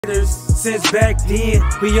Since back then,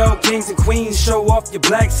 we all kings and queens, show off your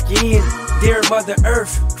black skin. Dear Mother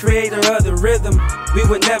Earth, creator of the rhythm, we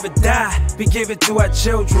would never die, we give it to our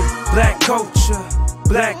children. Black culture,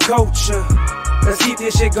 black culture, let's keep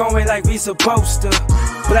this shit going like we supposed to.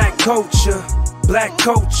 Black culture, black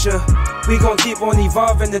culture, we gon' keep on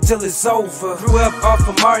evolving until it's over. Grew up off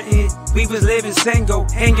of Martin, we was living single,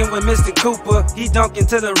 hanging with Mr. Cooper. He dunking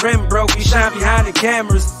to the rim, bro. We shine behind the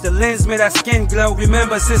cameras. The lens made our skin glow.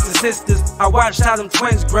 Remember, sisters, I watched how them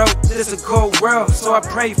twins grow. This a cold world, so I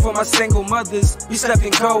pray for my single mothers. We slept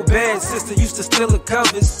in cold beds. Sister used to steal the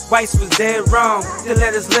covers. Whites was dead wrong. They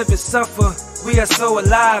let us live and suffer. We are so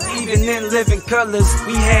alive, even in living colors.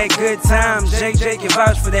 We had good times, JJ can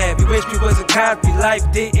vouch for that. We wish we was a copy, life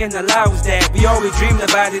didn't allow us that. We always dreamed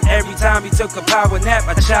about it every time we took a power nap.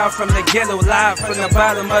 A child from the ghetto, live from the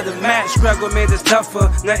bottom of the mat. Struggle made us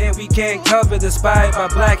tougher, nothing we can't cover. Inspired by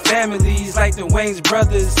black families like the Wayans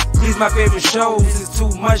brothers. These my favorite shows, it's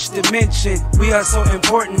too much to mention. We are so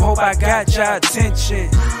important, hope I got your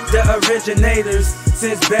attention. The originators,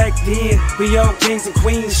 since back then, we all kings and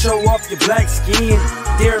queens, show off your black skin.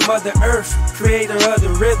 Dear Mother Earth, creator of the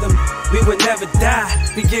rhythm, we would never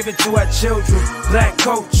die, we give it to our children. Black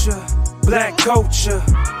culture, black culture,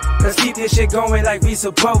 let's keep this shit going like we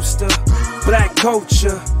supposed to. Black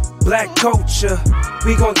culture, black culture,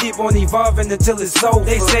 we gon' keep on evolving until it's over.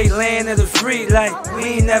 They say land of the free, like we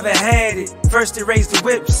ain't never had it. First they raised the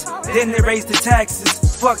whips, then they raised the taxes.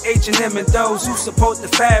 Fuck H&M and those who support the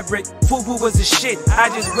fabric. FUBU was the shit, I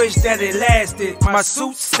just wish that it lasted. My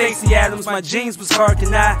suit, Stacey Adams, my jeans was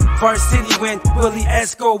Carcanine. Bar City when Willie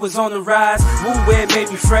Esco was on the rise. Woo wear made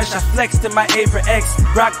me fresh, I flexed in my Avra X.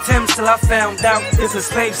 Rock Tim's till I found out it's a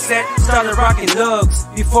slave set. Started rocking lugs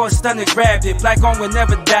before Stunner grabbed it. Black on would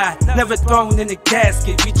never die, never thrown in the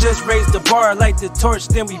casket. We just raised the bar, light the torch,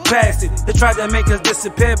 then we passed it. They tried to make us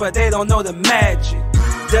disappear, but they don't know the magic.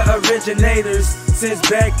 The originators, since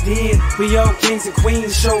back then, we all kings and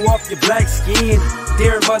queens, show off your black skin.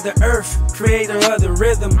 Dear Mother Earth, creator of the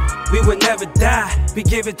rhythm, we would never die, we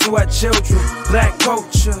give it to our children. Black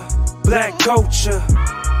culture, black culture,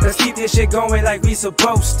 let's keep this shit going like we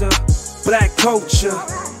supposed to. Black culture,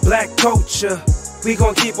 black culture, we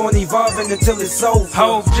gon' keep on evolving until it's over.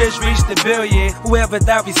 Hope just reached the billion. Whoever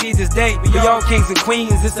thought we see this day? We all kings and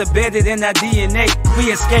queens, it's embedded in our DNA.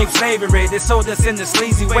 We escaped slavery, they sold us in the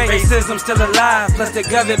sleazy way. Racism still alive, plus the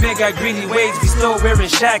government got greedy ways. We still wearing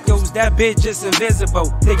shackles, that bitch is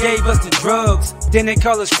invisible. They gave us the drugs, then they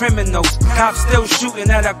call us criminals. Cops still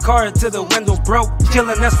shooting at our car till the window broke.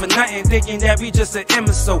 Killing us for nothing, thinking that we just an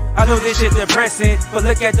imbecile. I know this shit depressing, but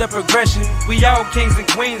look at the progression. We all kings and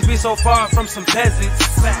queens, we so far from some peasants.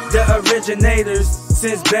 The originators,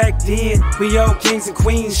 since back then, we all kings and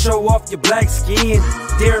queens, show off your black skin.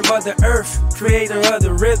 Dear Mother Earth, creator of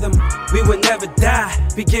the rhythm, we would never die,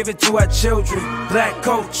 we give it to our children. Black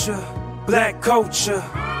culture, black culture,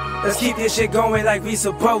 let's keep this shit going like we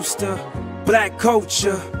supposed to. Black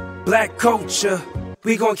culture,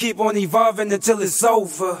 we gon' keep on evolving until it's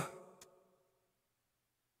over.